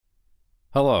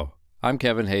Hello, I'm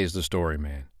Kevin Hayes, the Story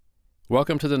Man.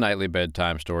 Welcome to the Nightly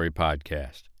Bedtime Story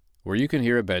Podcast, where you can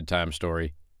hear a bedtime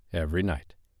story every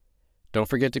night. Don't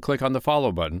forget to click on the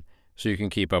follow button so you can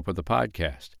keep up with the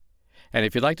podcast. And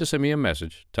if you'd like to send me a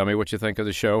message, tell me what you think of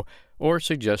the show, or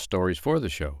suggest stories for the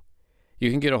show,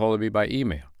 you can get a hold of me by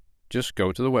email. Just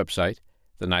go to the website,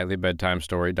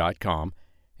 thenightlyBedtimeStory.com,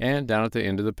 and down at the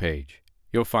end of the page,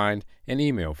 you'll find an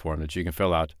email form that you can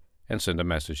fill out and send a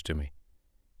message to me.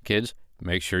 Kids,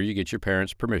 make sure you get your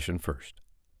parents' permission first.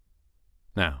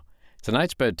 Now,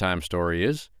 tonight's bedtime story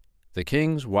is The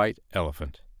King's White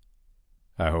Elephant.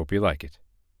 I hope you like it.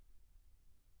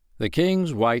 The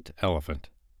King's White Elephant.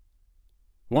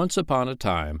 Once upon a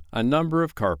time, a number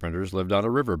of carpenters lived on a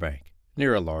riverbank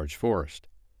near a large forest.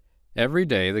 Every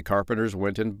day the carpenters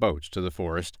went in boats to the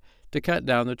forest to cut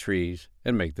down the trees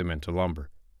and make them into lumber.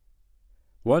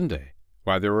 One day,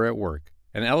 while they were at work,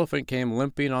 an elephant came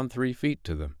limping on 3 feet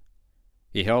to them.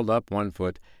 He held up one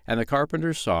foot, and the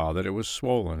carpenters saw that it was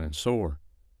swollen and sore.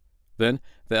 Then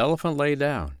the elephant lay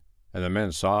down, and the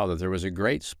men saw that there was a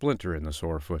great splinter in the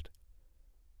sore foot.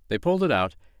 They pulled it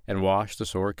out and washed the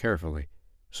sore carefully,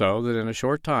 so that in a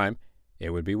short time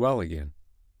it would be well again.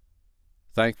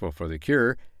 Thankful for the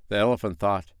cure, the elephant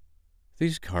thought,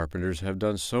 "These carpenters have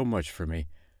done so much for me.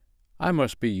 I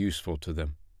must be useful to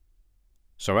them."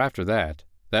 So after that,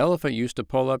 the elephant used to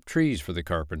pull up trees for the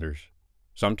carpenters.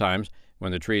 Sometimes,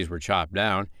 when the trees were chopped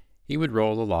down, he would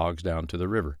roll the logs down to the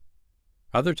river.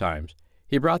 Other times,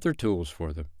 he brought their tools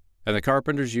for them, and the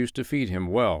carpenters used to feed him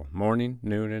well morning,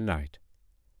 noon, and night.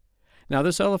 Now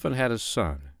this elephant had a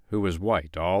son who was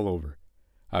white all over,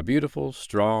 a beautiful,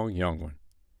 strong young one.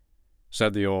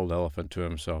 Said the old elephant to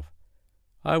himself,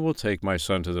 "I will take my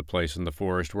son to the place in the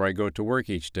forest where I go to work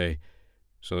each day,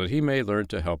 so that he may learn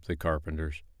to help the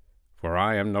carpenters, for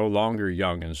I am no longer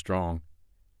young and strong."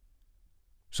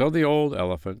 So the old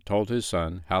elephant told his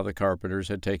son how the carpenters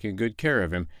had taken good care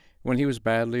of him when he was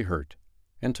badly hurt,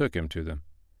 and took him to them.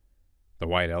 The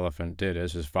white elephant did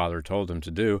as his father told him to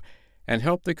do, and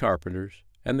helped the carpenters,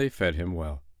 and they fed him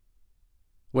well.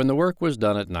 When the work was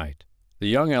done at night, the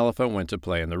young elephant went to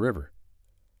play in the river.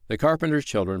 The carpenter's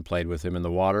children played with him in the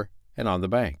water and on the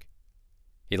bank.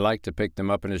 He liked to pick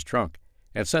them up in his trunk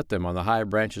and set them on the high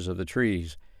branches of the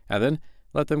trees, and then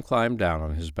let them climb down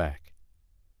on his back.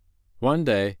 One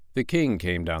day the king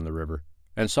came down the river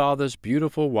and saw this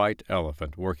beautiful white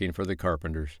elephant working for the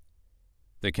carpenters.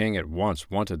 The king at once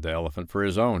wanted the elephant for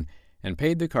his own, and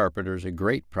paid the carpenters a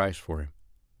great price for him.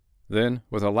 Then,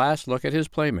 with a last look at his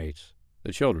playmates,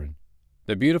 the children,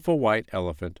 the beautiful white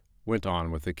elephant went on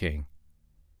with the king.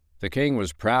 The king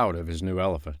was proud of his new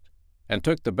elephant, and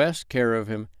took the best care of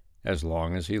him as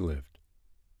long as he lived.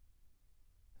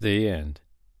 The end.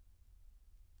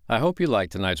 I hope you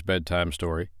liked tonight's bedtime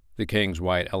story, The King's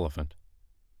White Elephant.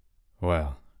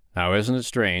 Well, now isn't it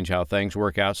strange how things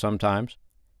work out sometimes?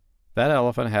 That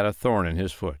elephant had a thorn in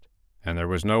his foot, and there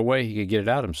was no way he could get it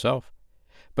out himself.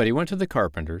 But he went to the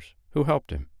carpenters, who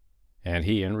helped him, and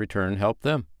he in return helped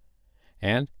them.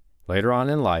 And, later on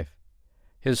in life,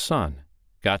 his son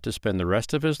got to spend the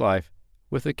rest of his life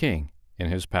with the king in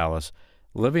his palace,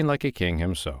 living like a king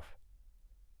himself.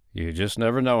 You just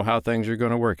never know how things are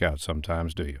going to work out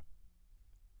sometimes, do you?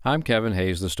 I'm Kevin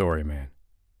Hayes, the Story Man.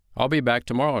 I'll be back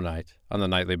tomorrow night on the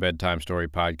Nightly Bedtime Story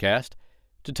Podcast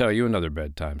to tell you another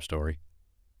bedtime story.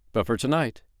 But for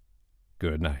tonight,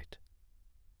 good night.